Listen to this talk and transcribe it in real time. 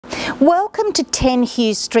Welcome to 10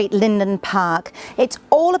 Hughes Street, Linden Park. It's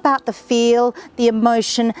all about the feel, the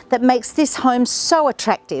emotion that makes this home so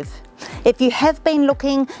attractive. If you have been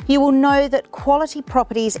looking, you will know that quality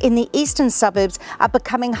properties in the eastern suburbs are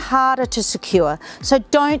becoming harder to secure, so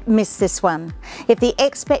don't miss this one. If the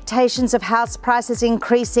expectations of house prices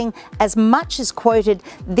increasing as much as quoted,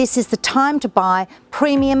 this is the time to buy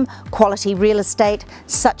premium quality real estate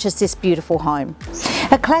such as this beautiful home.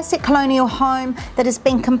 A classic colonial home that has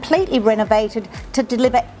been completely renovated to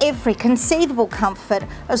deliver every conceivable comfort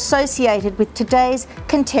associated with today's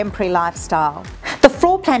contemporary lifestyle. The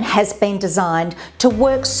floor plan has been designed to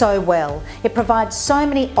work so well. It provides so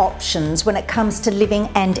many options when it comes to living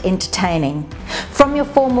and entertaining. From your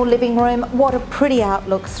formal living room, what a pretty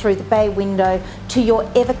outlook through the bay window to your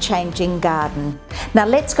ever-changing garden. Now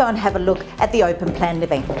let's go and have a look at the open plan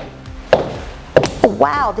living.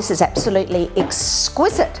 Wow, this is absolutely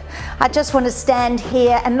exquisite. I just want to stand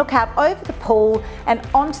here and look out over the pool and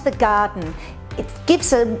onto the garden. It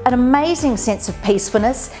gives an amazing sense of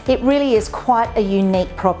peacefulness. It really is quite a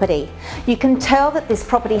unique property. You can tell that this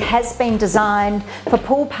property has been designed for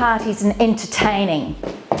pool parties and entertaining.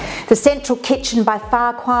 The central kitchen by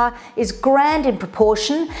Farquhar is grand in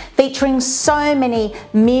proportion, featuring so many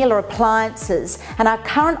meal or appliances, and our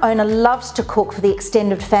current owner loves to cook for the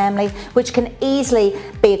extended family, which can easily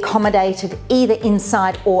be accommodated either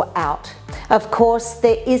inside or out. Of course,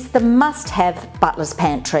 there is the must-have butler's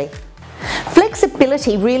pantry.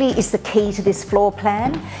 Flexibility really is the key to this floor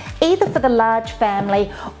plan, either for the large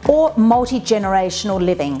family or multi-generational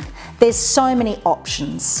living. There's so many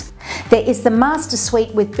options. There is the master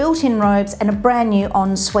suite with built-in robes and a brand new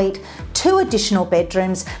ensuite, 2 additional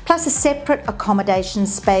bedrooms, plus a separate accommodation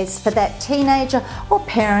space for that teenager or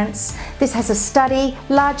parents. This has a study,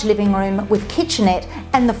 large living room with kitchenette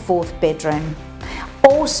and the 4th bedroom,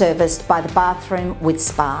 all serviced by the bathroom with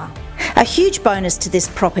spa. A huge bonus to this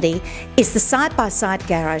property is the side-by-side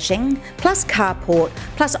garaging, plus carport,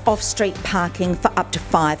 plus off-street parking for up to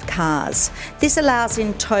 5 cars. This allows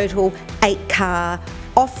in total 8-car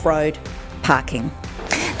off-road parking.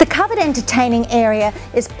 The covered entertaining area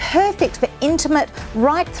is perfect for intimate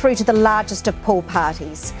right through to the largest of pool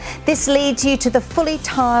parties. This leads you to the fully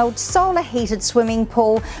tiled, solar heated swimming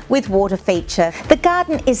pool with water feature. The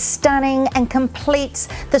garden is stunning and completes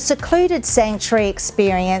the secluded sanctuary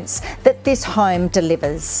experience that this home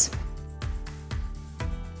delivers.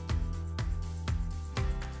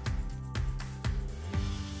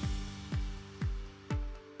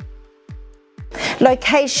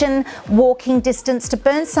 Location, walking distance to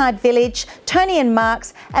Burnside Village, Tony and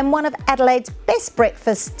Mark's, and one of Adelaide's best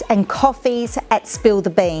breakfasts and coffees at Spill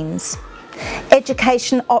the Beans.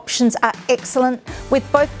 Education options are excellent with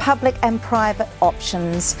both public and private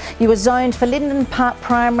options. You are zoned for Linden Park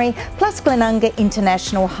Primary plus Glenunga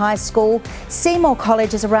International High School. Seymour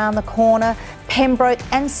College is around the corner. Pembroke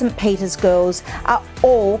and St Peter's Girls are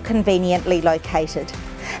all conveniently located.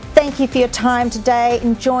 Thank you for your time today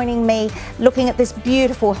and joining me looking at this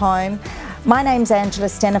beautiful home. My name's Angela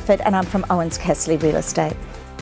Steniford and I'm from Owens Castley Real Estate.